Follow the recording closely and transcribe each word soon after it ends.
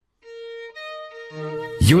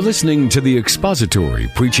You're listening to the expository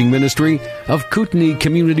preaching ministry of Kootenai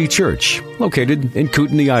Community Church, located in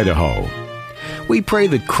Kootenai, Idaho. We pray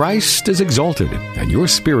that Christ is exalted and your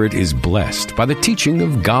spirit is blessed by the teaching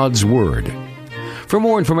of God's Word. For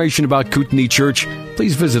more information about Kootenai Church,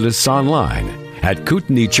 please visit us online at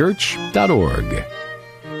kootenaichurch.org.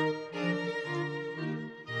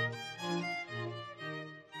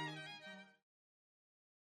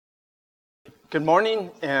 Good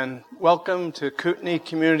morning and welcome to Kootenai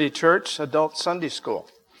Community Church Adult Sunday School.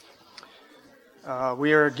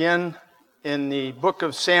 We are again in the book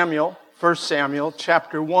of Samuel, 1 Samuel,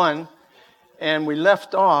 chapter 1, and we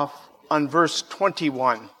left off on verse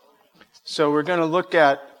 21. So we're going to look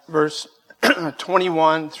at verse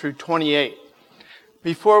 21 through 28.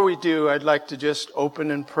 Before we do, I'd like to just open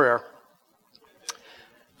in prayer.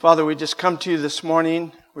 Father, we just come to you this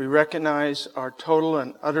morning. We recognize our total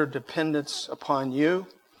and utter dependence upon you.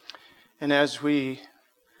 And as we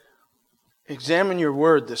examine your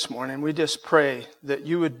word this morning, we just pray that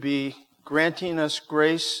you would be granting us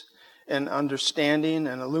grace and understanding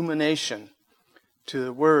and illumination to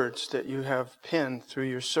the words that you have penned through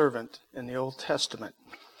your servant in the Old Testament.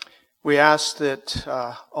 We ask that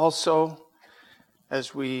also,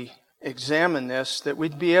 as we examine this, that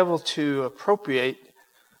we'd be able to appropriate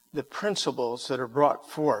the principles that are brought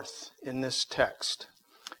forth in this text.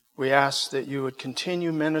 We ask that you would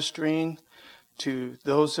continue ministering to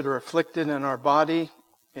those that are afflicted in our body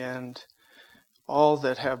and all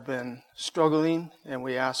that have been struggling. And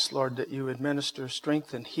we ask, Lord, that you would minister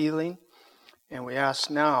strength and healing. And we ask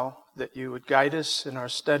now that you would guide us in our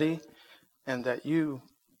study and that you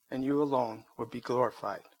and you alone would be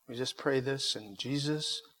glorified. We just pray this in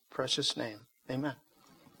Jesus' precious name. Amen.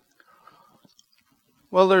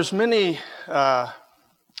 Well, there's many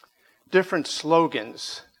different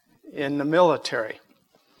slogans in the military.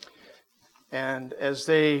 And as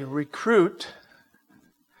they recruit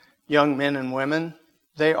young men and women,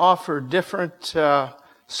 they offer different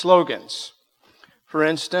slogans. For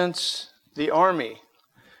instance, the Army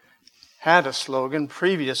had a slogan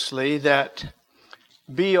previously that,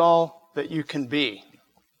 "Be all that you can be."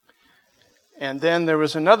 And then there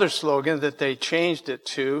was another slogan that they changed it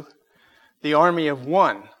to, "The Army of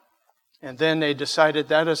One." And then they decided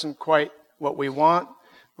that isn't quite what we want.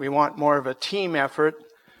 We want more of a team effort.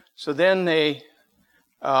 So then they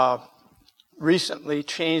recently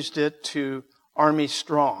changed it to Army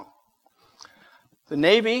Strong. The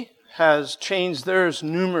Navy has changed theirs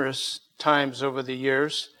numerous times over the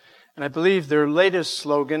years. And I believe their latest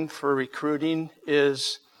slogan for recruiting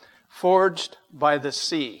is "Forged by the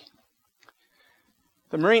Sea."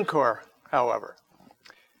 The Marine Corps, however,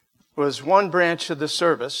 was one branch of the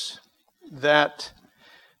service that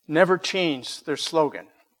never changed their slogan.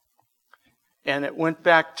 And it went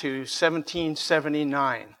back to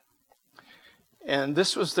 1779. And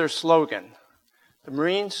this was their slogan: "The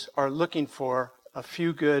Marines are looking for a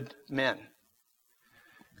few good men."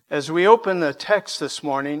 As we open the text this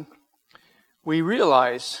morning, we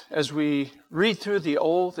realize as we read through the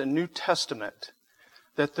Old and New Testament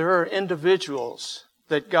that there are individuals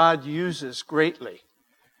that God uses greatly,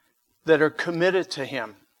 that are committed to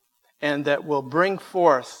Him, and that will bring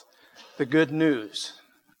forth the good news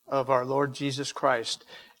of our Lord Jesus Christ.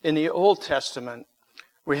 In the Old Testament,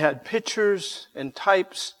 we had pictures and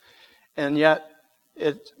types, and yet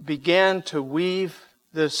it began to weave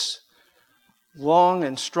this long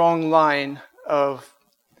and strong line of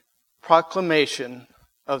proclamation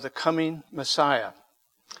of the coming Messiah.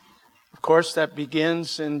 Of course, that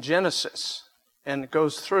begins in Genesis, and it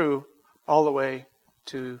goes through all the way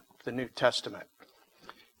to the New Testament.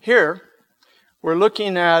 Here, we're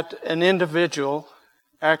looking at an individual,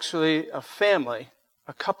 actually a family,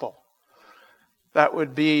 a couple. That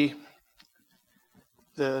would be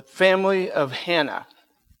the family of Hannah.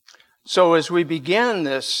 So as we began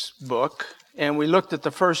this book, and we looked at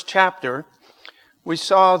the first chapter, we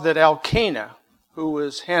saw that Elkanah, who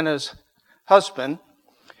was Hannah's husband,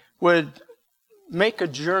 would make a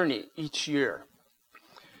journey each year.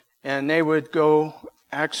 And they would go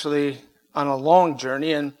actually on a long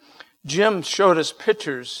journey. And Jim showed us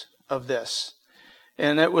pictures of this.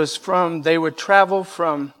 And it was they would travel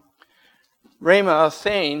from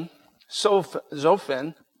Ramathaim,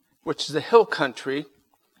 Zophim, which is the hill country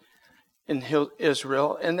in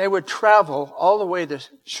Israel. And they would travel all the way to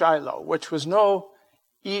Shiloh, which was no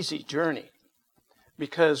easy journey.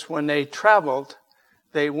 Because when they traveled,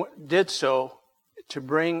 they did so to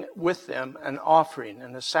bring with them an offering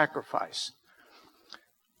and a sacrifice.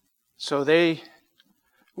 So they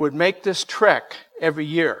would make this trek every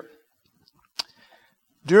year.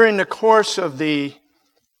 During the course of the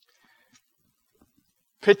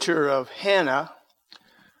picture of Hannah,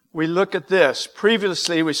 we look at this.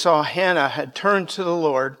 Previously, we saw Hannah had turned to the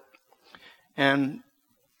Lord and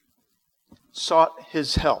sought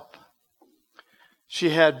his help.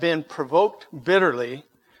 She had been provoked bitterly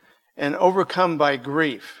and overcome by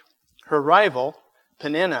grief. Her rival,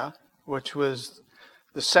 Peninnah, which was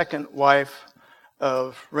the second wife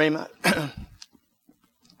of Ramah,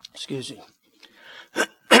 excuse me,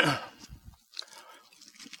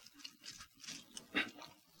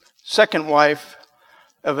 second wife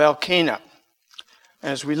of Elkanah.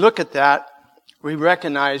 As we look at that, we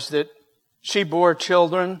recognize that she bore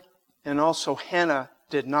children, and also Hannah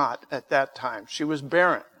did not at that time. She was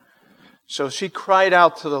barren. So she cried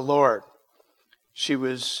out to the Lord. She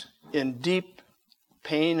was in deep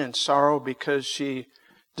pain and sorrow because she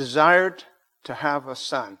desired to have a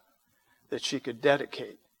son that she could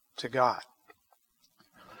dedicate to God.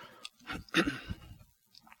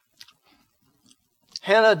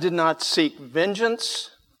 Hannah did not seek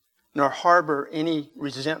vengeance nor harbor any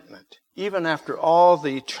resentment, even after all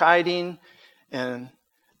the chiding and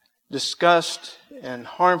disgust and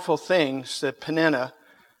harmful things that Peninnah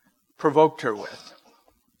provoked her with.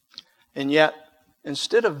 And yet,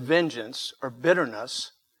 instead of vengeance or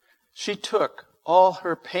bitterness, she took all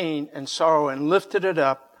her pain and sorrow and lifted it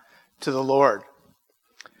up to the Lord.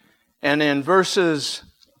 And in verses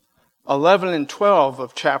 11 and 12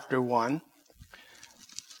 of chapter 1,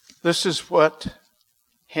 this is what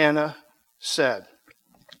Hannah said.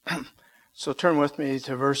 So turn with me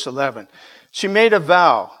to verse 11. She made a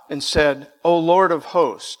vow and said, O Lord of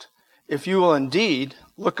hosts, if you will indeed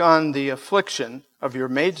look on the affliction of your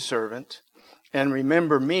maidservant and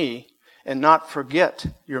remember me and not forget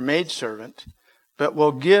your maidservant, but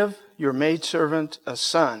will give your maidservant a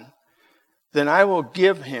son, then I will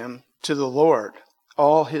give him to the Lord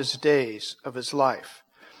all his days of his life,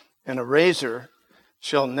 and a razor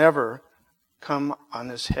shall never come on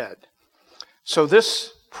his head. So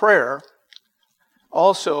this prayer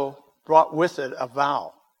also brought with it a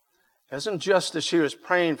vow. It wasn't just that she was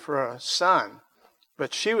praying for a son,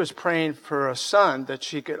 but she was praying for a son that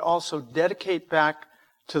she could also dedicate back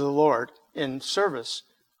to the Lord in service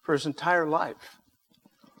for his entire life.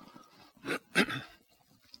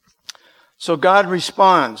 So God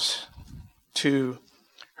responds to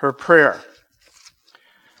her prayer.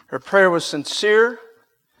 Her prayer was sincere,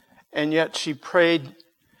 and yet she prayed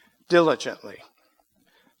diligently.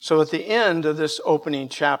 So at the end of this opening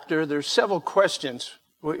chapter, there's several questions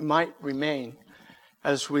we might remain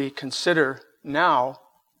as we consider now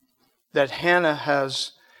that Hannah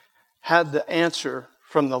has had the answer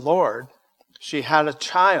from the Lord. She had a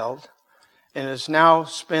child and has now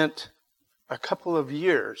spent a couple of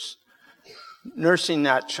years nursing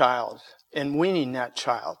that child and weaning that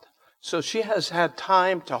child. So she has had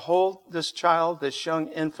time to hold this child, this young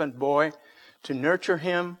infant boy, to nurture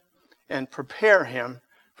him and prepare him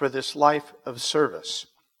for this life of service.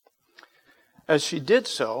 As she did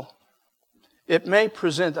so, it may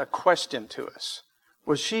present a question to us.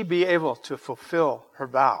 Will she be able to fulfill her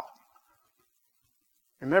vow?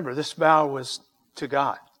 Remember, this vow was to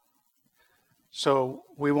God. So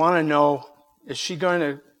we want to know, is she going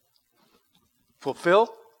to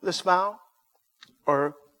fulfill this vow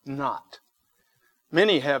or not?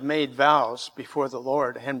 Many have made vows before the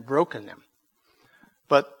Lord and broken them.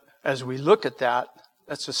 But as we look at that,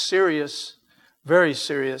 that's a serious, very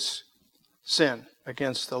serious sin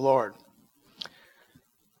against the Lord.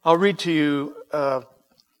 I'll read to you a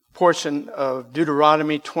portion of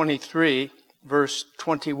Deuteronomy 23, verse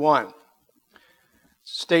 21. It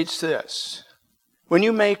states this: When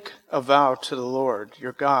you make a vow to the Lord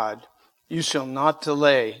your God, you shall not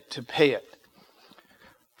delay to pay it,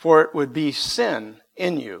 for it would be sin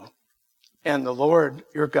in you, and the Lord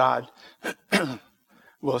your God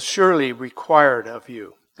will surely require it of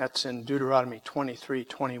you. That's in Deuteronomy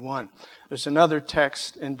 23:21. There's another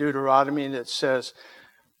text in Deuteronomy that says,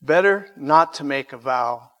 better not to make a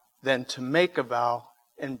vow than to make a vow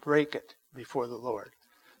and break it before the Lord.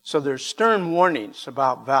 So there's stern warnings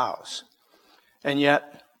about vows. And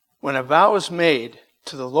yet, when a vow is made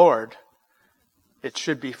to the Lord, it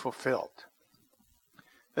should be fulfilled.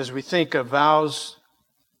 As we think of vows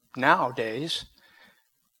nowadays,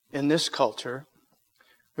 in this culture,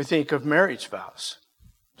 we think of marriage vows.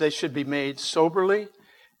 They should be made soberly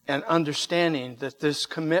and understanding that this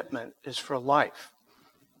commitment is for life.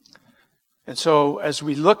 And so as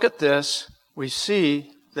we look at this, we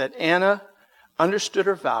see that Anna understood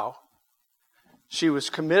her vow. She was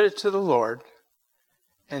committed to the Lord,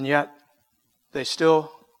 and yet there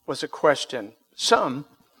still was a question. Some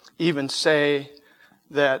even say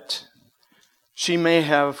that she may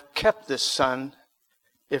have kept this son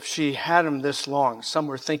if she had him this long. Some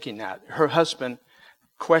were thinking that. Her husband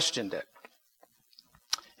questioned it.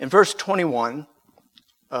 In verse 21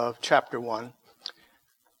 of chapter 1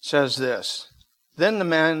 says this, "Then the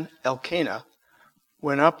man Elkanah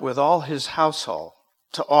went up with all his household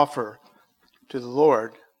to offer to the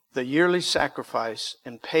Lord the yearly sacrifice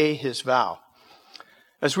and pay his vow."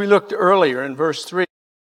 As we looked earlier in verse 3,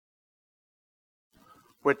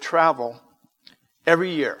 would travel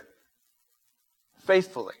every year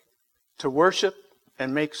faithfully to worship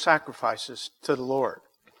and make sacrifices to the Lord.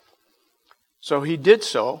 So he did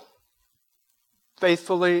so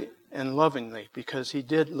faithfully and lovingly because he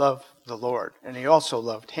did love the Lord, and he also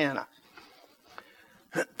loved Hannah.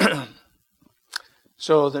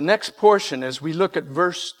 So the next portion, as we look at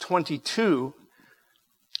verse 22,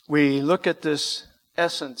 we look at this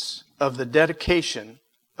essence of the dedication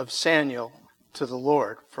of Samuel to the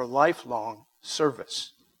Lord for lifelong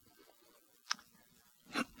service.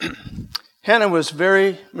 Hannah was a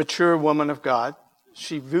very mature woman of God.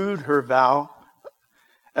 She viewed her vow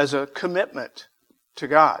as a commitment to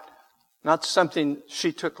God, not something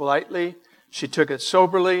she took lightly. She took it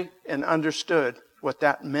soberly and understood what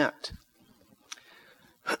that meant.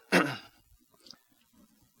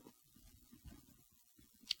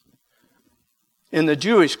 In the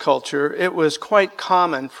Jewish culture, it was quite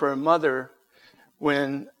common for a mother,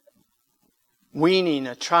 when weaning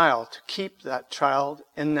a child, to keep that child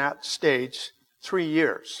in that stage 3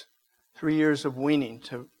 years. 3 years of weaning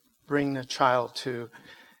to bring the child to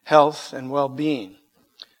health and well-being.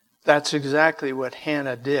 That's exactly what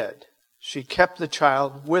Hannah did. She kept the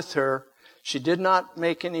child with her. She did not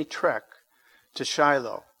make any trek to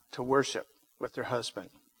Shiloh to worship with her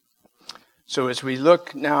husband. So as we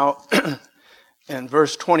look now in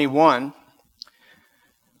verse 21,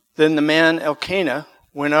 "Then the man Elkanah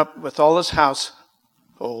went up with all his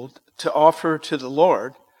household to offer to the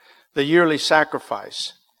Lord the yearly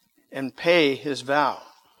sacrifice and pay his vow.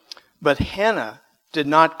 But Hannah did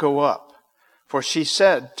not go up, for she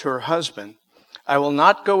said to her husband, 'I will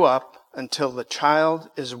not go up until the child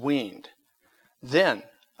is weaned. Then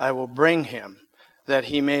I will bring him, that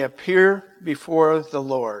he may appear before the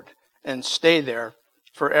Lord and stay there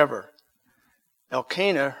forever.'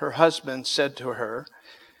 Elkanah, her husband, said to her,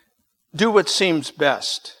 'Do what seems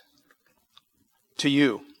best to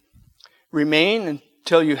you. Remain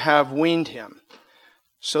until you have weaned him.'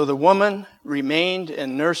 So the woman remained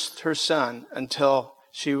and nursed her son until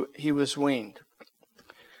he was weaned."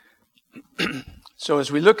 So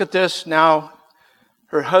as we look at this now,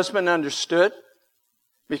 her husband understood,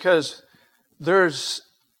 because there's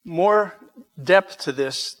more depth to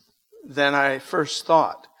this than I first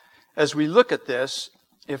thought. As we look at this,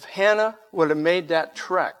 if Hannah would have made that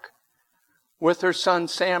trek with her son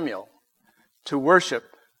Samuel to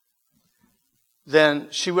worship,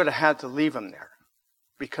 then she would have had to leave him there,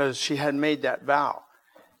 because she had made that vow.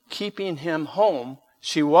 Keeping him home,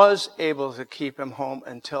 she was able to keep him home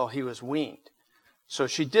until he was weaned. So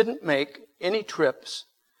she didn't make any trips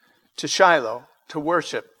to Shiloh to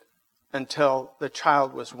worship until the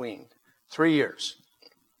child was weaned. 3 years.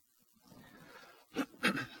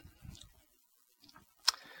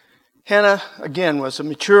 Hannah, again, was a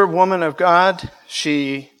mature woman of God.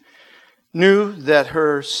 She knew that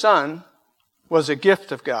her son was a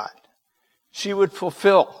gift of God. She would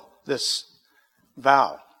fulfill this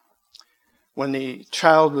vow when the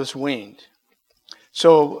child was weaned.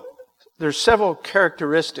 So there's several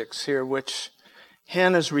characteristics here which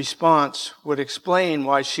Hannah's response would explain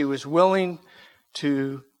why she was willing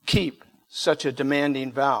to keep such a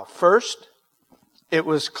demanding vow. First, it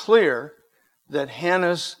was clear that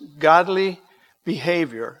Hannah's godly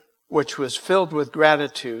behavior, which was filled with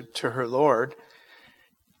gratitude to her Lord,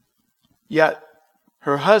 yet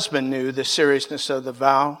her husband knew the seriousness of the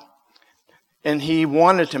vow, and he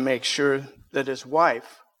wanted to make sure that his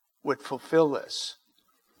wife would fulfill this.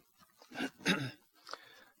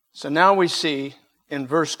 So now we see in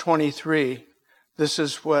verse 23, this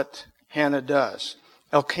is what Hannah does.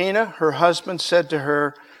 Elkanah, her husband, said to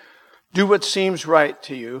her, "Do what seems right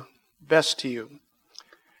to you, best to you.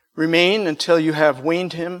 Remain until you have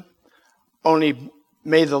weaned him, only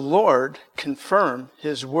may the Lord confirm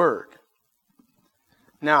his word."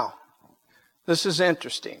 Now, this is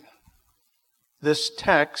interesting. This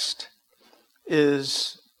text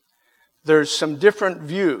there's some different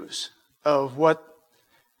views of what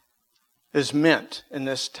is meant in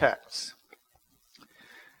this text.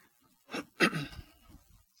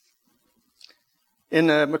 In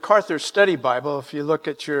the MacArthur Study Bible, if you look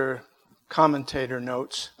at your commentator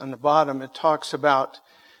notes on the bottom, it talks about,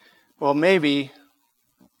 well, maybe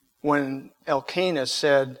when Elkanah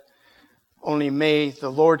said, only may the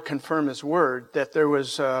Lord confirm his word, that there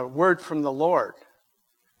was a word from the Lord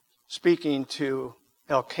speaking to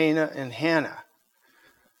Elkanah and Hannah.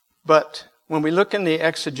 But when we look in the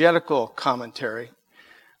exegetical commentary,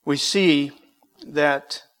 we see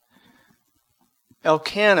that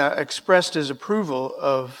Elkanah expressed his approval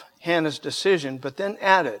of Hannah's decision, but then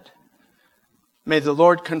added, may the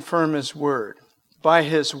Lord confirm his word. By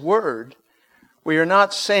his word, we are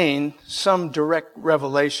not saying some direct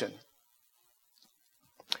revelation.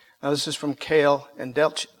 Now, this is from Kale and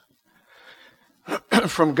Delch,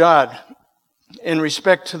 from God, in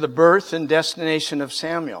respect to the birth and destination of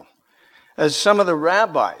Samuel, as some of the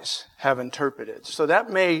rabbis have interpreted. So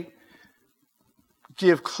that may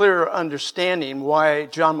give clearer understanding why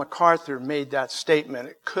John MacArthur made that statement.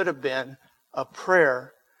 It could have been a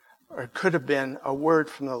prayer, or it could have been a word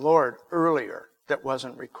from the Lord earlier that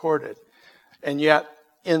wasn't recorded. And yet,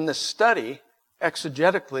 in the study,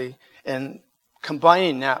 exegetically, and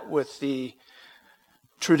combining that with the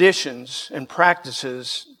traditions and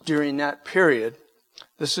practices during that period,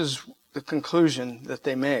 this is the conclusion that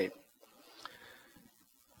they made.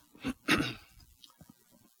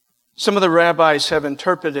 Some of the rabbis have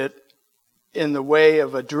interpreted it in the way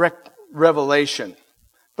of a direct revelation,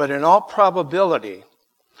 but in all probability,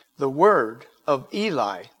 the word of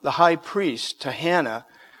Eli, the high priest, to Hannah,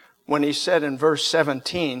 when he said in verse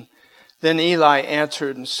 17, then Eli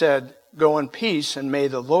answered and said, go in peace, and may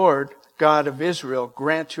the Lord God of Israel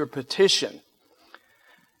grant your petition,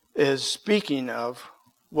 is speaking of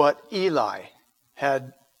what Eli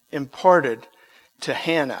had imparted to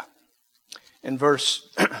Hannah. In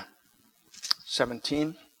verse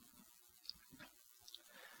 17.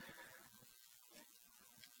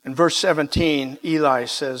 In verse 17, Eli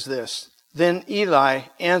says this, then Eli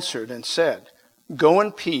answered and said, go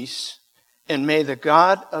in peace, and may the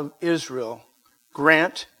God of Israel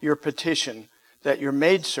grant your petition, that your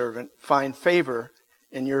maidservant find favor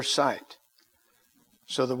in your sight.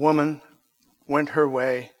 So the woman went her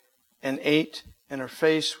way and ate, and her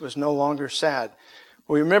face was no longer sad.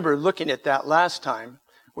 We remember looking at that last time,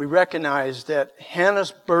 we recognized that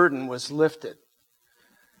Hannah's burden was lifted.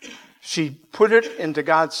 She put it into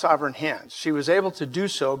God's sovereign hands. She was able to do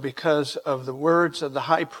so because of the words of the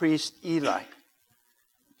high priest Eli.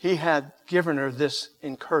 He had given her this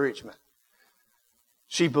encouragement.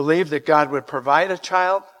 She believed that God would provide a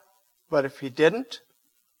child, but if he didn't,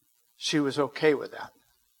 she was okay with that.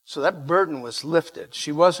 So that burden was lifted.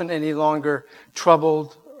 She wasn't any longer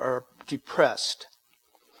troubled or depressed.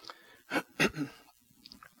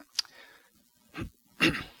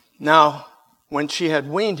 Now, when she had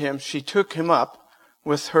weaned him, she took him up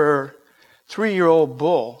with her 3-year-old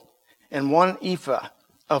bull and 1 ephah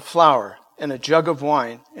of flour and a jug of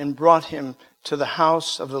wine, and brought him to the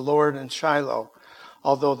house of the Lord in Shiloh,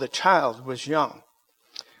 although the child was young.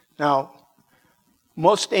 Now,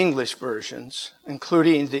 most English versions,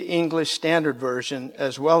 including the English Standard Version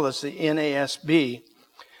as well as the NASB,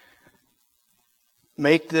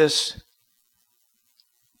 make this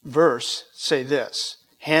verse say this,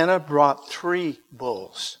 Hannah brought 3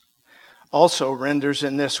 bulls. Also renders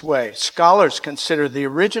in this way. Scholars consider the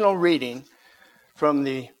original reading from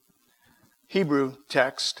the Hebrew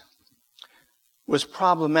text was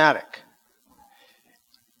problematic.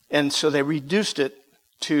 And so they reduced it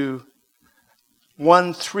to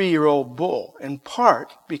 1 3-year-old bull, in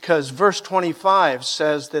part because verse 25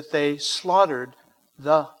 says that they slaughtered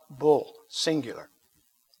the bull, singular.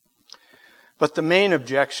 But the main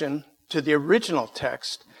objection to the original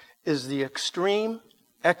text is the extreme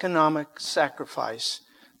economic sacrifice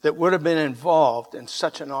that would have been involved in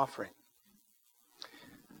such an offering.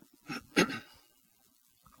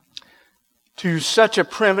 To such a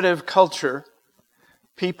primitive culture,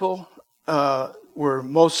 people were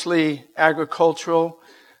mostly agricultural,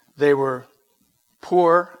 they were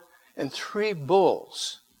poor, and 3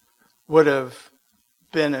 bulls would have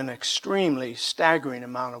been an extremely staggering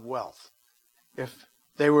amount of wealth if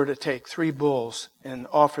they were to take 3 bulls and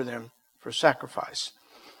offer them for sacrifice.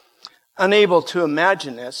 Unable to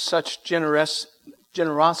imagine this, such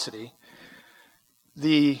generosity,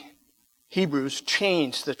 the Hebrews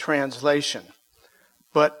changed the translation.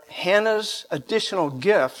 But Hannah's additional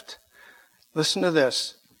gift, listen to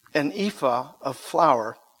this, an ephah of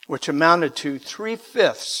flour, which amounted to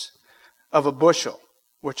 3/5 of a bushel,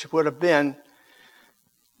 which would have been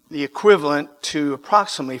the equivalent to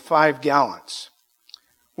approximately 5 gallons,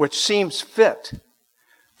 which seems fit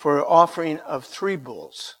for an offering of 3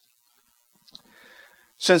 bulls.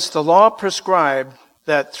 Since the law prescribed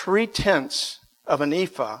that 3/10 of an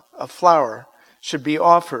ephah of flour should be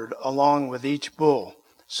offered along with each bull,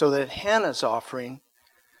 so that Hannah's offering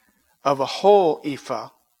of a whole ephah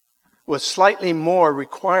was slightly more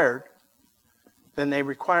required than they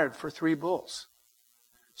required for 3 bulls.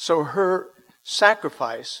 So her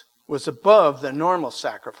sacrifice was above the normal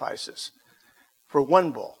sacrifices for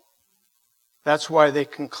 1 bull. That's why they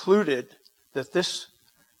concluded that this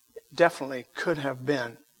definitely could have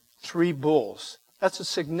been 3 bulls. That's a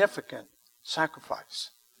significant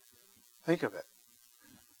sacrifice. Think of it.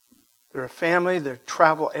 They're a family that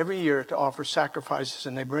travel every year to offer sacrifices,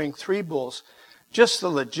 and they bring 3 bulls. Just the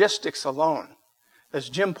logistics alone. As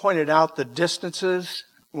Jim pointed out, the distances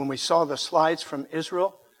when we saw the slides from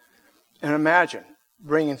Israel. And imagine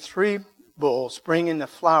bringing 3 bulls, bringing the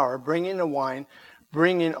flour, bringing the wine,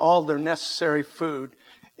 bringing all their necessary food,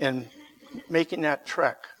 and making that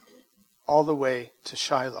trek all the way to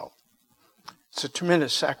Shiloh. It's a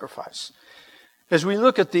tremendous sacrifice. As we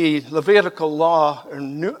look at the Levitical law, or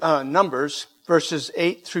Numbers, verses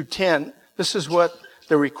 8 through 10, this is what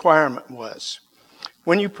the requirement was.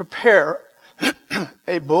 When you prepare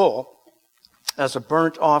a bull as a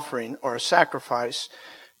burnt offering or a sacrifice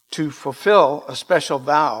to fulfill a special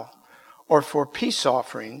vow or for peace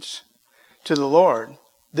offerings to the Lord,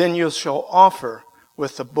 then you shall offer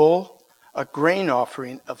with the bull a grain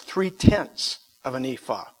offering of 3/10 of an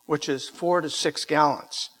ephah, which is 4 to 6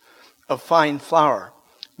 gallons of fine flour,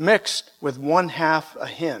 mixed with 1/2 a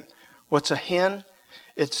hin. What's a hin?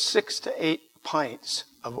 It's 6 to 8 pints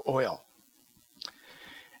of oil.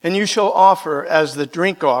 And you shall offer as the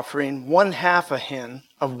drink offering 1/2 a hin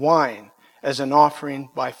of wine as an offering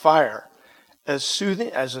by fire, as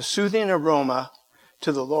a soothing aroma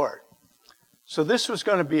to the Lord. So this was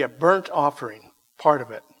going to be a burnt offering, part of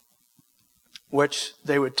it, which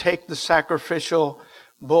they would take the sacrificial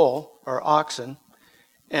bull or oxen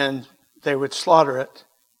and they would slaughter it,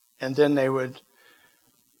 and then they would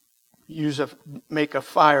make a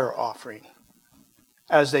fire offering.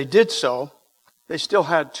 As they did so, they still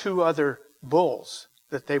had 2 other bulls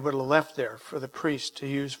that they would have left there for the priest to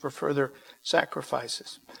use for further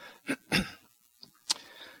sacrifices.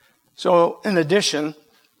 So, in addition,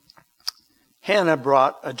 Hannah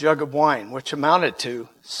brought a jug of wine, which amounted to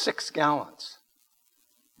 6 gallons.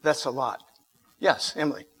 That's a lot. Yes,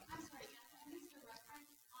 Emily.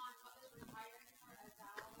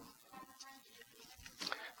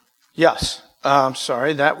 Yes.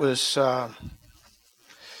 Sorry, that was...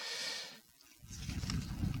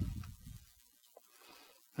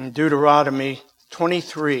 in Deuteronomy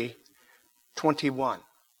 23:21.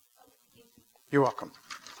 You're welcome.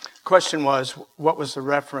 Question was, what was the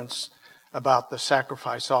reference about the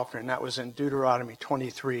sacrifice offering? That was in Deuteronomy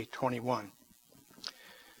 23:21.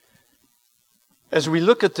 As we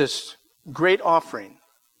look at this great offering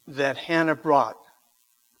that Hannah brought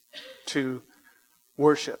to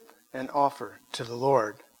worship and offer to the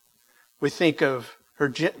Lord, we think of her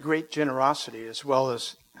great generosity as well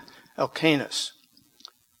as Elkanah's.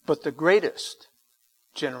 But the greatest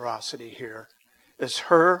generosity here is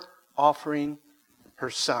her offering her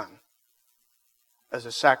son as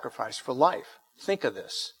a sacrifice for life. Think of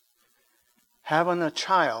this. Having a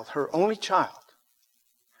child, her only child,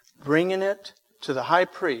 bringing it to the high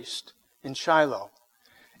priest in Shiloh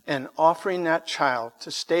and offering that child to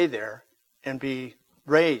stay there and be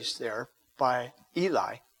raised there by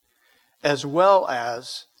Eli, as well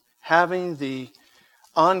as having the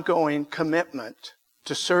ongoing commitment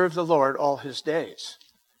to serve the Lord all his days.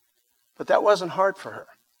 But that wasn't hard for her.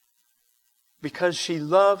 Because she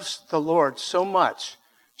loves the Lord so much,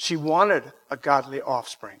 she wanted a godly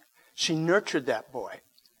offspring. She nurtured that boy.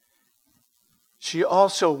 She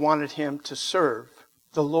also wanted him to serve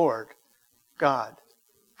the Lord God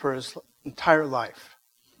for his entire life.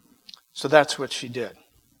 So that's what she did.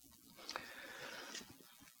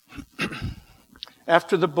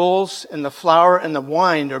 After the bulls and the flour and the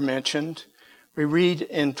wine are mentioned, we read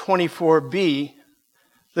in 24b,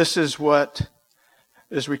 this is what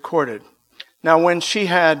is recorded. Now when she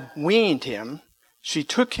had weaned him, she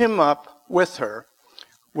took him up with her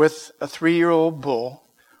with a 3-year-old bull,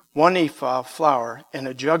 1 ephah of flour, and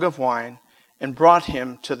a jug of wine, and brought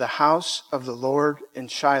him to the house of the Lord in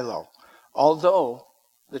Shiloh, although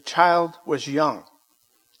the child was young.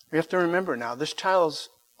 We have to remember now, this child is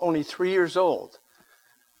only 3 years old,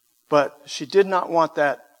 but she did not want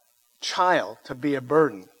that child to be a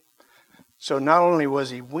burden. So not only was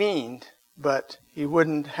he weaned, but he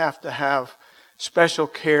wouldn't have to have special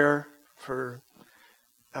care for,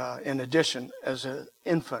 in addition, as an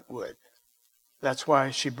infant would. That's why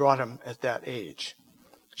she brought him at that age.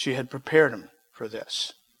 She had prepared him for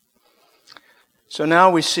this. So now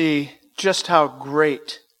we see just how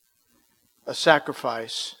great a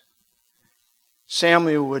sacrifice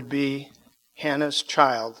Samuel would be, Hannah's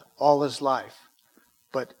child all his life,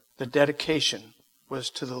 but the dedication was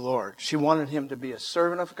to the Lord. She wanted him to be a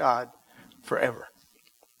servant of God forever.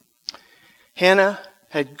 Hannah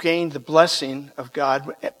had gained the blessing of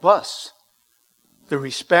God, plus the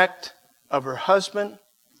respect of her husband,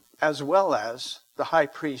 as well as the high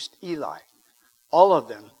priest Eli. All of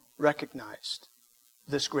them recognized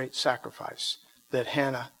this great sacrifice that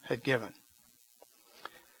Hannah had given.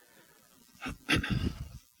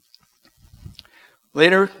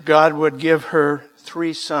 Later, God would give her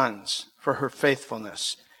 3 sons for her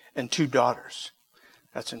faithfulness and 2 daughters.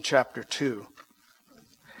 That's in chapter 2.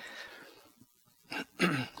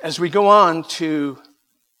 As we go on to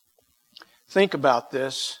think about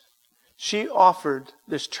this, she offered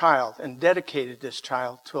this child and dedicated this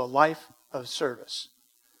child to a life of service.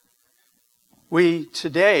 We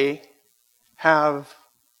today have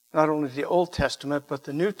not only the Old Testament, but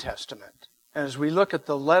the New Testament. As we look at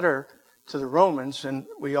the letter to the Romans, and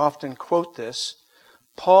we often quote this,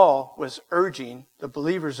 Paul was urging the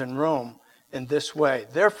believers in Rome in this way.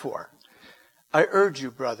 Therefore, I urge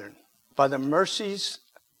you, brethren, by the mercies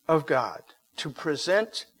of God, to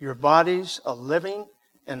present your bodies a living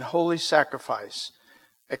and holy sacrifice,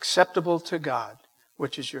 acceptable to God,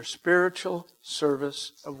 which is your spiritual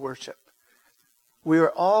service of worship. We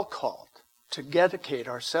are all called to dedicate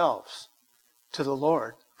ourselves to the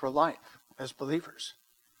Lord for life as believers.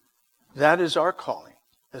 That is our calling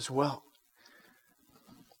as well.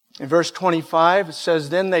 In verse 25, it says,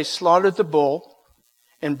 Then they slaughtered the bull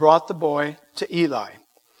and brought the boy to Eli.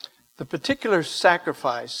 The particular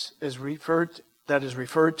sacrifice that is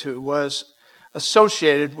referred to was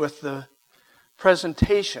associated with the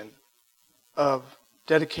presentation of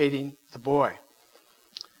dedicating the boy.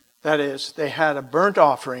 That is, they had a burnt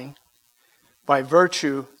offering by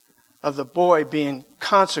virtue of the boy being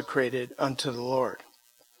consecrated unto the Lord,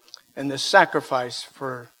 and this sacrifice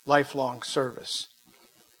for lifelong service.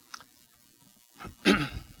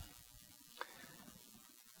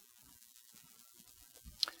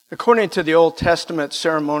 According to the Old Testament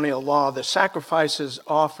ceremonial law, the sacrifices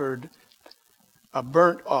offered a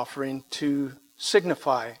burnt offering to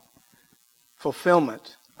signify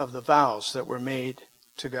fulfillment of the vows that were made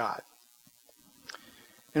to God.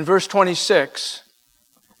 In verse 26,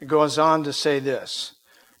 it goes on to say this.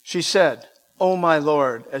 She said, O my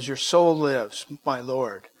Lord, as your soul lives, my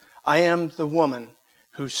Lord, I am the woman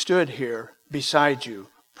who stood here beside you,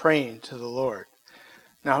 praying to the Lord.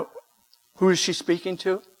 Now, who is she speaking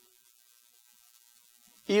to?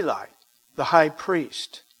 Eli, the high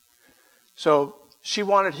priest. So she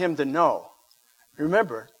wanted him to know.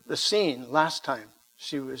 Remember the scene last time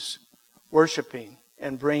she was worshiping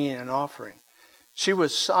and bringing an offering. She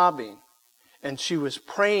was sobbing and she was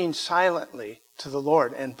praying silently to the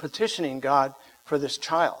Lord and petitioning God for this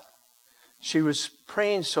child. She was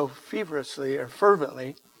praying so feverishly or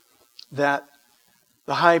fervently that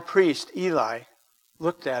the high priest, Eli,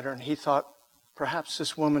 looked at her and he thought, perhaps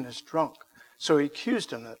this woman is drunk. So he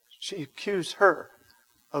accused him. She accused her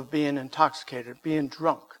of being intoxicated, being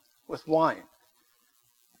drunk with wine,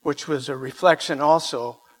 which was a reflection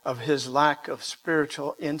also of his lack of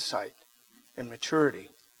spiritual insight and maturity,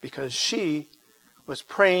 because she was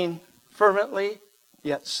praying fervently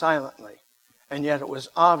yet silently. And yet it was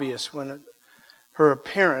obvious when her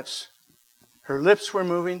appearance, her lips were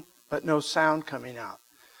moving, but no sound coming out.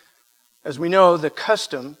 As we know, the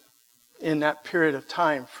custom in that period of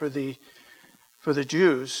time for the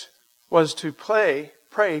Jews was to pray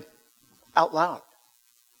out loud.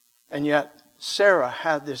 And yet Sarah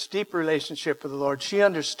had this deep relationship with the Lord. She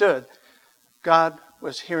understood God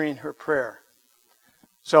was hearing her prayer.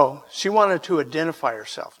 So she wanted to identify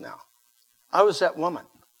herself now. I was that woman.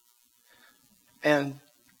 And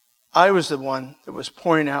I was the one that was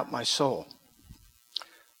pouring out my soul.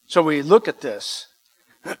 So we look at this.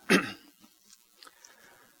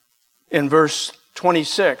 In verse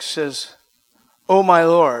 26 says, O my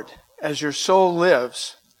Lord, as your soul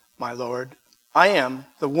lives, my Lord, I am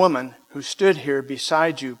the woman who stood here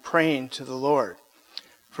beside you praying to the Lord.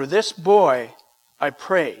 For this boy I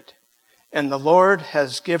prayed, and the Lord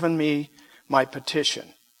has given me my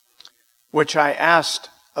petition, which I asked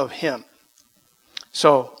of him.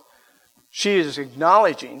 So she is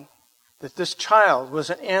acknowledging that this child was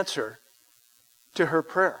an answer to her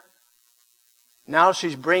prayer. Now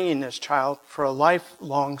she's bringing this child for a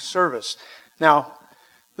lifelong service. Now,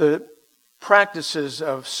 the practices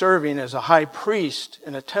of serving as a high priest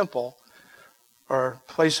in a temple or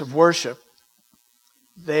place of worship,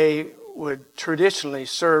 they would traditionally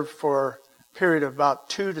serve for a period of about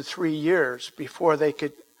 2 to 3 years before they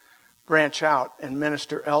could branch out and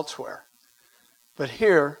minister elsewhere. But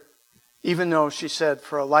here, Even though she said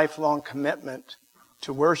for a lifelong commitment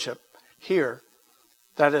to worship here,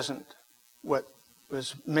 that isn't what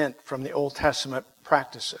was meant from the Old Testament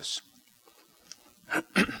practices.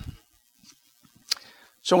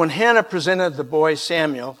 So when Hannah presented the boy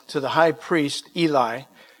Samuel to the high priest Eli,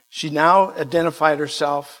 she now identified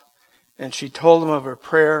herself and she told him of her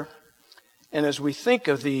prayer. And as we think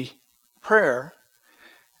of the prayer,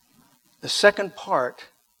 the second part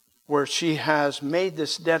where she has made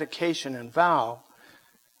this dedication and vow,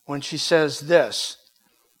 when she says this,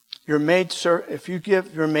 if you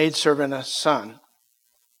give your maidservant a son,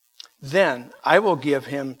 then I will give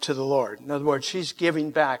him to the Lord. In other words, she's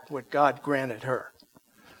giving back what God granted her.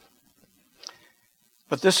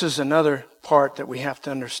 But this is another part that we have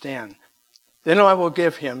to understand. Then I will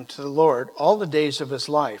give him to the Lord all the days of his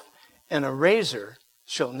life, and a razor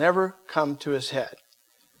shall never come to his head.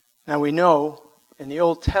 Now we know in the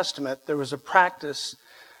Old Testament there was a practice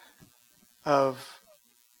of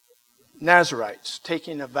Nazarites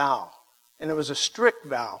taking a vow, and it was a strict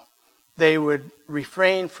vow. They would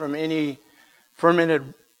refrain from any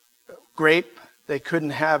fermented grape. They couldn't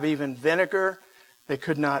have even vinegar. They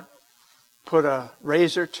could not put a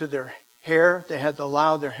razor to their hair. They had to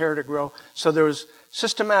allow their hair to grow. So there was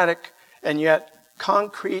systematic and yet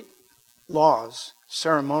concrete laws,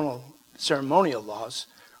 ceremonial laws,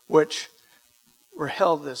 which were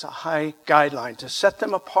held as a high guideline to set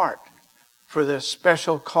them apart for this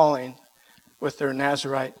special calling with their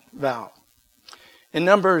Nazarite vow. In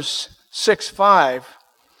Numbers 6:5,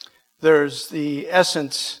 there's the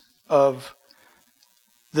essence of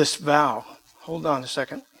this vow. Hold on a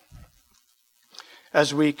second.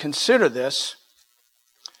 As we consider this,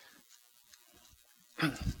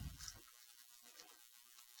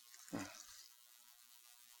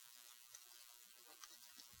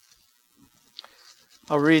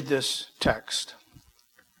 I'll read this text.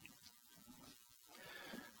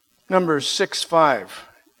 Numbers 6:5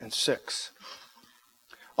 and 6.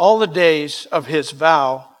 All the days of his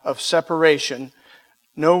vow of separation,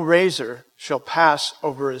 no razor shall pass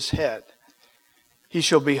over his head. He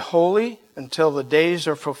shall be holy until the days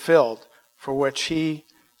are fulfilled for which he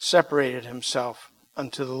separated himself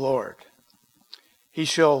unto the Lord. He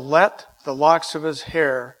shall let the locks of his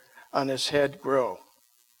hair on his head grow.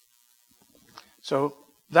 So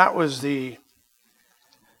that was the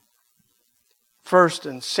first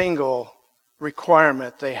and single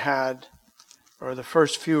requirement they had, or the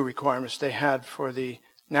first few requirements they had for the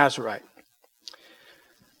Nazarite.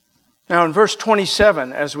 Now in verse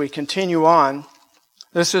 27, as we continue on,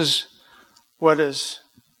 this is what is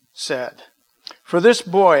said. For this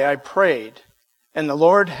boy I prayed, and the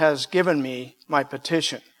Lord has given me my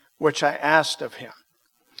petition, which I asked of him.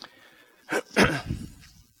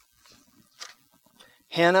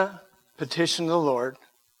 Hannah petitioned the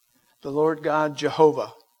Lord God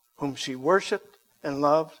Jehovah, whom she worshiped and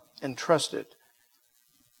loved and trusted.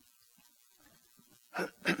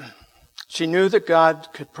 She knew that God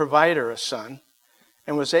could provide her a son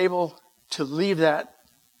and was able to leave that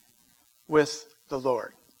with the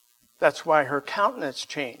Lord. That's why her countenance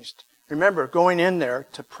changed. Remember, going in there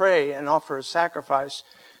to pray and offer a sacrifice,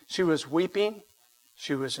 she was weeping,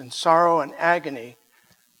 she was in sorrow and agony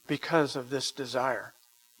because of this desire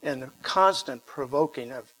and the constant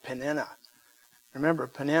provoking of Peninnah. Remember,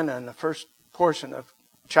 Peninnah in the first portion of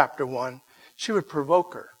chapter 1, she would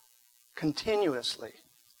provoke her continuously,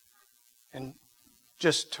 and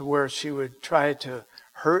just to where she would try to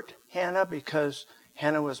hurt Hannah because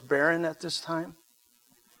Hannah was barren at this time.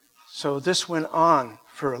 So this went on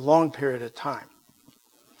for a long period of time.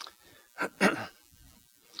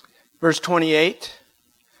 Verse 28,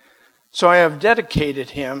 so I have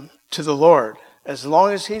dedicated him to the Lord. As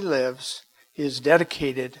long as he lives, he is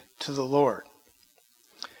dedicated to the Lord.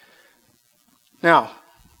 Now,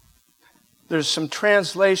 there's some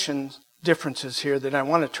translation differences here that I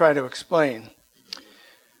want to try to explain.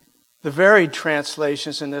 The varied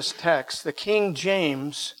translations in this text, the King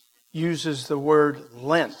James uses the word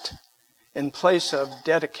lent in place of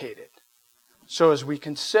dedicated. So as we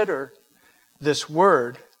consider this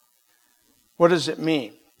word, what does it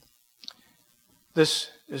mean? This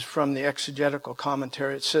is from the exegetical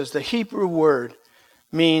commentary. It says the Hebrew word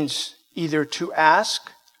means either to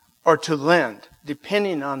ask or to lend,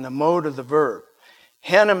 depending on the mode of the verb.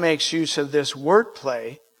 Hannah makes use of this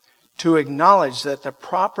wordplay to acknowledge that the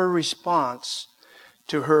proper response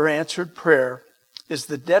to her answered prayer is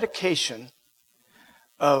the dedication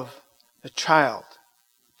of the child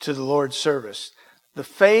to the Lord's service. The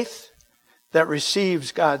faith that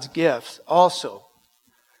receives God's gifts also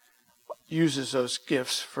uses those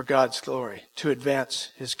gifts for God's glory to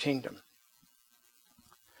advance his kingdom.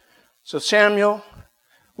 So Samuel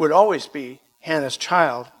would always be Hannah's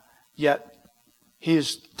child, yet he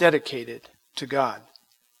is dedicated to God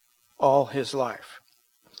all his life.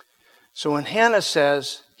 So when Hannah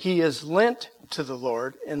says he is lent to the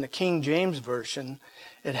Lord in the King James Version,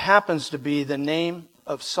 it happens to be the name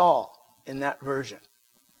of Saul in that version,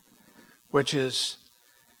 which is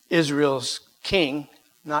Israel's king,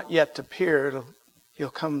 not yet to appear. He'll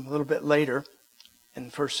come a little bit later in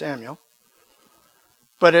 1 Samuel.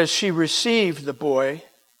 But as she received the boy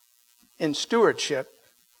in stewardship,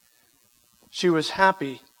 she was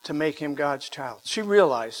happy to make him God's child. She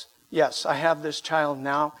realized, yes, I have this child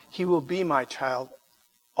now. He will be my child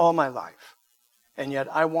all my life. And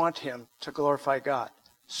yet I want him to glorify God,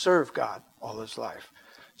 serve God all his life.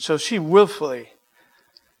 So she willfully,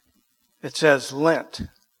 it says, lent.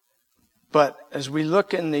 But as we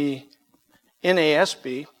look in the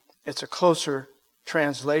NASB, it's a closer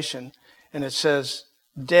translation, and it says,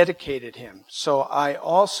 dedicated him. So I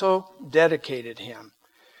also dedicated him.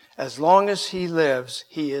 As long as he lives,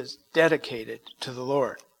 he is dedicated to the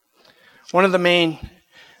Lord. One of the main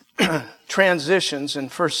transitions in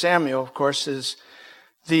 1 Samuel, of course, is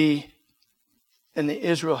in the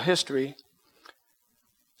Israel history,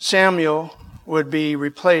 Samuel would be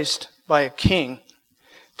replaced by a king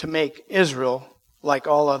to make Israel like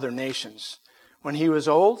all other nations. When he was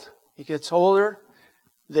old, he gets older,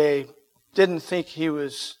 they didn't think he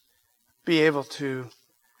was be able to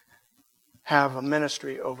have a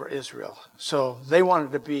ministry over Israel. So they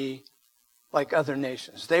wanted to be like other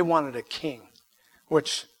nations. They wanted a king,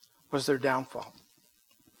 which was their downfall.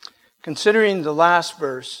 Considering the last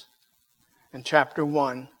verse in chapter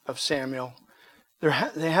 1 of Samuel,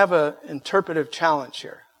 they have an interpretive challenge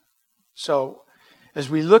here. So as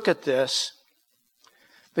we look at this,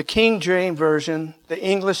 the King James Version, the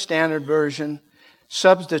English Standard Version,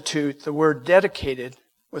 substitute the word dedicated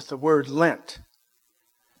with the word lent.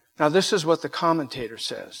 Now this is what the commentator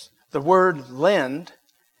says. The word lend,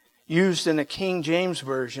 used in the King James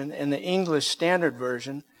Version and the English Standard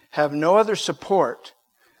Version, have no other support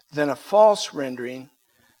than a false rendering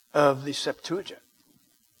of the Septuagint,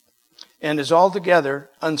 and is altogether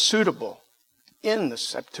unsuitable in the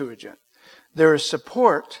Septuagint. There is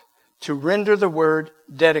support to render the word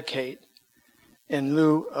dedicate in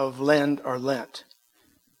lieu of lend or lent.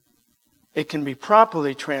 It can be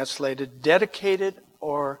properly translated dedicated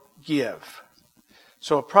or give.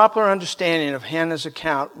 So a proper understanding of Hannah's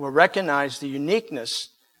account will recognize the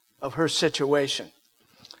uniqueness of her situation.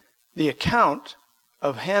 The account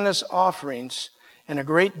of Hannah's offerings and a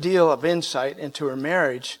great deal of insight into her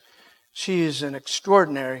marriage, she is an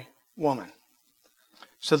extraordinary woman.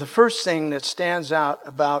 So the first thing that stands out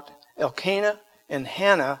about Elkanah and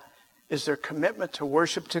Hannah is their commitment to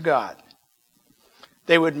worship to God.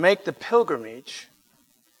 They would make the pilgrimage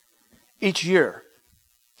each year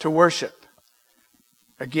to worship.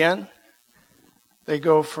 Again, they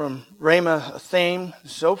go from Ramathane,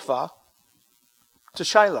 Zophah, to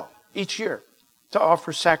Shiloh each year to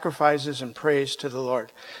offer sacrifices and praise to the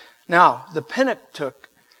Lord. Now, the Pentateuch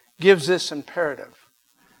gives this imperative.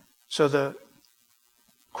 So the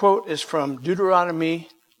quote is from Deuteronomy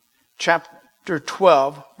chapter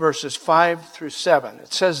 12, verses 5 through 7.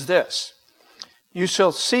 It says this: "You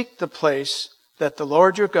shall seek the place that the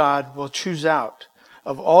Lord your God will choose out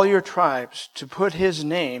of all your tribes to put his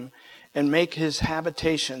name and make his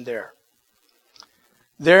habitation there.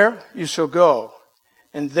 There you shall go,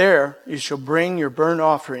 and there you shall bring your burnt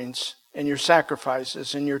offerings and your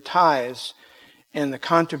sacrifices and your tithes and the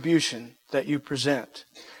contribution that you present,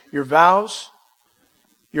 your vows,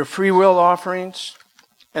 your freewill offerings,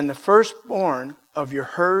 and the firstborn of your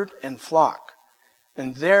herd and flock.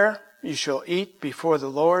 And there you shall eat before the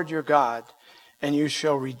Lord your God, and you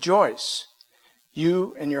shall rejoice,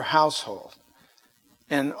 you and your household,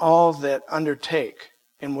 and all that undertake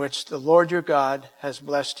in which the Lord your God has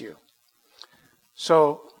blessed you."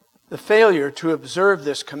 So the failure to observe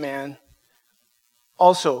this command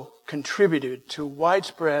also contributed to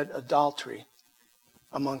widespread adultery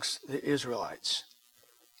amongst the Israelites,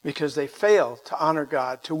 because they failed to honor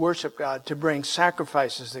God, to worship God, to bring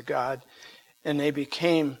sacrifices to God, and they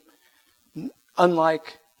became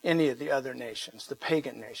unlike any of the other nations, the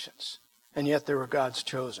pagan nations, and yet they were God's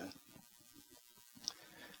chosen.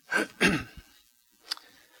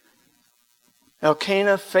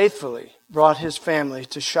 Elkanah faithfully brought his family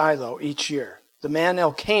to Shiloh each year. The man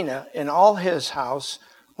Elkanah and all his house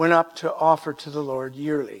went up to offer to the Lord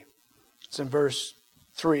yearly. It's in verse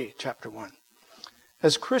 3, chapter 1.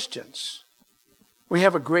 As Christians, we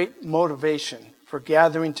have a great motivation for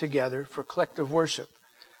gathering together for collective worship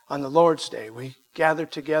on the Lord's Day. We gather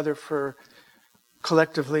together for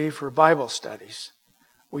collectively for Bible studies.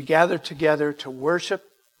 We gather together to worship,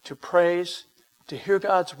 to praise, to hear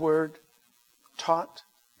God's word taught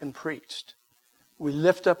and preached. We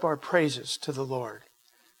lift up our praises to the Lord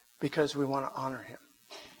because we want to honor him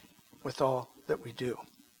with all that we do.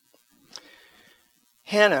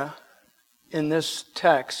 Hannah, in this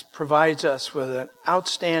text, provides us with an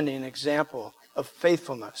outstanding example of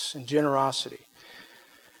faithfulness and generosity.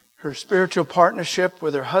 Her spiritual partnership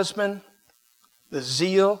with her husband, the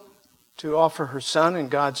zeal to offer her son in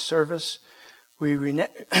God's service.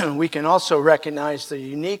 We can also recognize the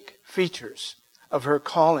unique features of her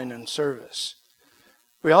calling and service.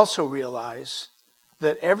 We also realize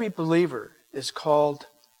that every believer is called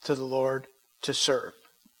to the Lord to serve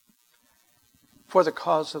for the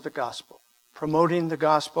cause of the gospel, promoting the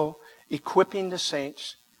gospel, equipping the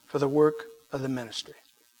saints for the work of the ministry.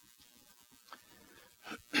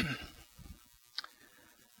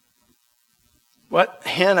 What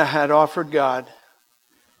Hannah had offered God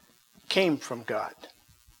came from God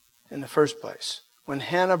in the first place. When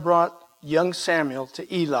Hannah brought young Samuel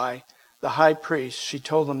to Eli, the high priest, she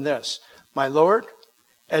told him this, "My Lord,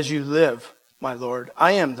 as you live, my Lord,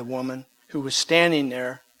 I am the woman who was standing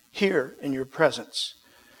there, here in your presence,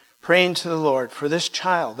 praying to the Lord. For this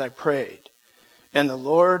child I prayed, and the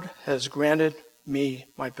Lord has granted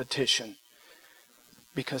me my petition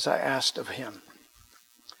because I asked of him."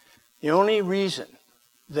 The only reason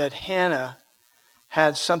that Hannah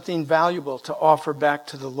had something valuable to offer back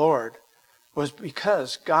to the Lord was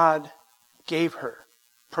because God gave her,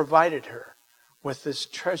 provided her with this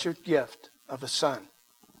treasured gift of a son.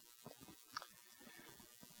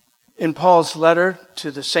 In Paul's letter to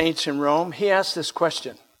the saints in Rome, he asked this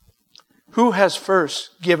question: who has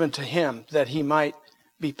first given to him that he might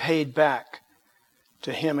be paid back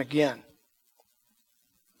to him again?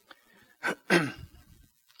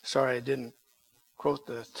 Sorry, I didn't quote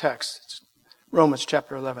the text. It's Romans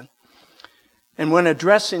chapter 11. And when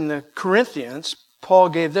addressing the Corinthians, Paul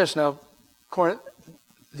gave this. Now,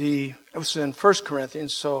 it was in 1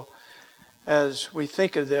 Corinthians, so as we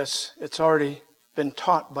think of this, it's already been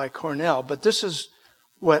taught by Cornell. But this is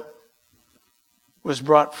what was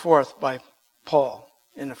brought forth by Paul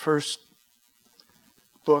in the first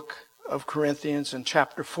book of Corinthians in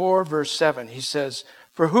chapter 4, verse 7. He says,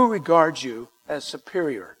 "For who regards you as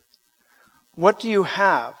superior? What do you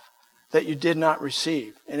have that you did not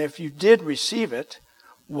receive? And if you did receive it,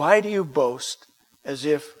 why do you boast as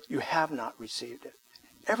if you have not received it?"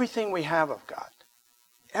 Everything we have of God,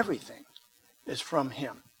 everything is from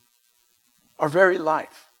him. Our very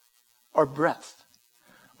life, our breath,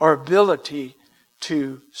 our ability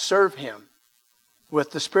to serve him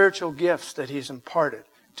with the spiritual gifts that he's imparted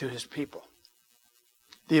to his people.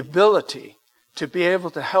 The ability to be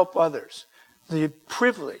able to help others. The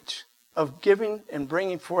privilege of giving and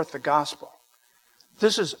bringing forth the gospel.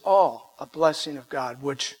 This is all a blessing of God,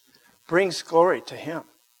 which brings glory to him.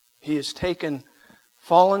 He has taken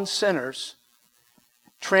fallen sinners,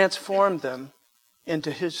 transformed them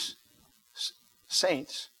into his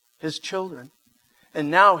saints, his children,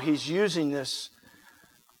 and now he's using this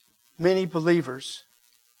many believers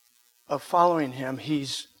of following him.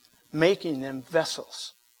 He's making them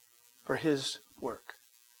vessels for his work.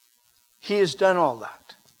 He has done all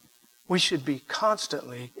that. We should be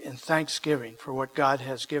constantly in thanksgiving for what God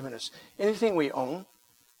has given us. Anything we own,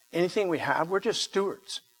 anything we have, we're just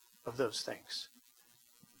stewards of those things.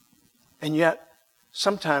 And yet,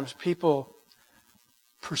 sometimes people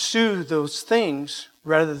pursue those things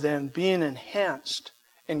rather than being enhanced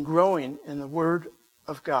and growing in the Word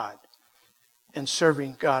of God and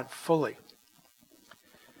serving God fully.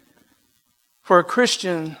 For a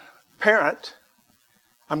Christian parent,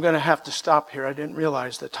 I'm going to have to stop here. I didn't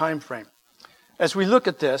realize the time frame. As we look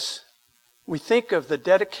at this, we think of the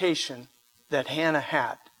dedication that Hannah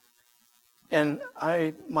had. And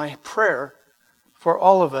my prayer for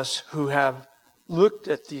all of us who have looked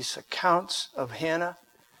at these accounts of Hannah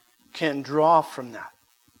can draw from that.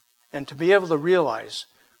 And to be able to realize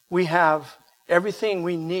we have everything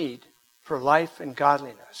we need for life and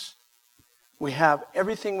godliness. We have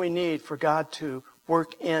everything we need for God to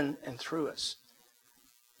work in and through us.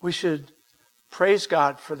 We should praise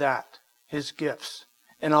God for that, his gifts,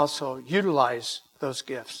 and also utilize those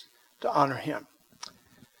gifts to honor him.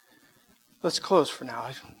 Let's close for now.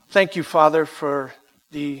 Thank you, Father, for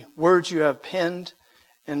the words you have penned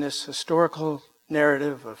in this historical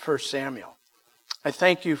narrative of 1 Samuel. I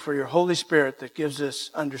thank you for your Holy Spirit that gives us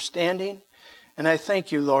understanding. And I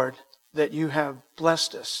thank you, Lord, that you have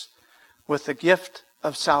blessed us with the gift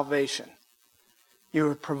of salvation. You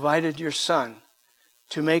have provided your Son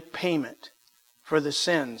to make payment for the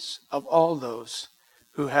sins of all those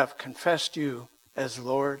who have confessed you as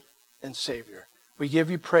Lord and Savior. We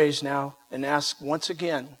give you praise now and ask once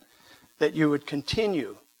again that you would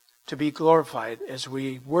continue to be glorified as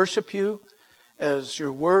we worship you, as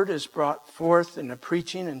your word is brought forth in the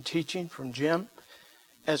preaching and teaching from Jim,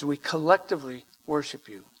 as we collectively worship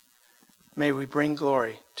you. May we bring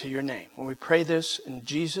glory to your name. When we pray this in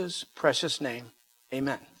Jesus' precious name,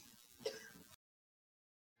 amen.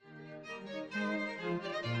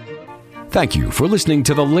 Thank you for listening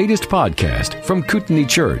to the latest podcast from Kootenai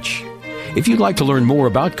Church. If you'd like to learn more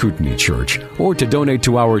about Kootenai Church or to donate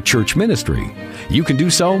to our church ministry, you can do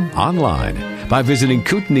so online by visiting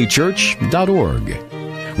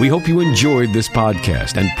kootenaichurch.org. We hope you enjoyed this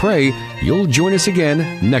podcast and pray you'll join us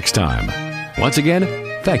again next time. Once again,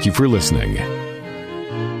 thank you for listening.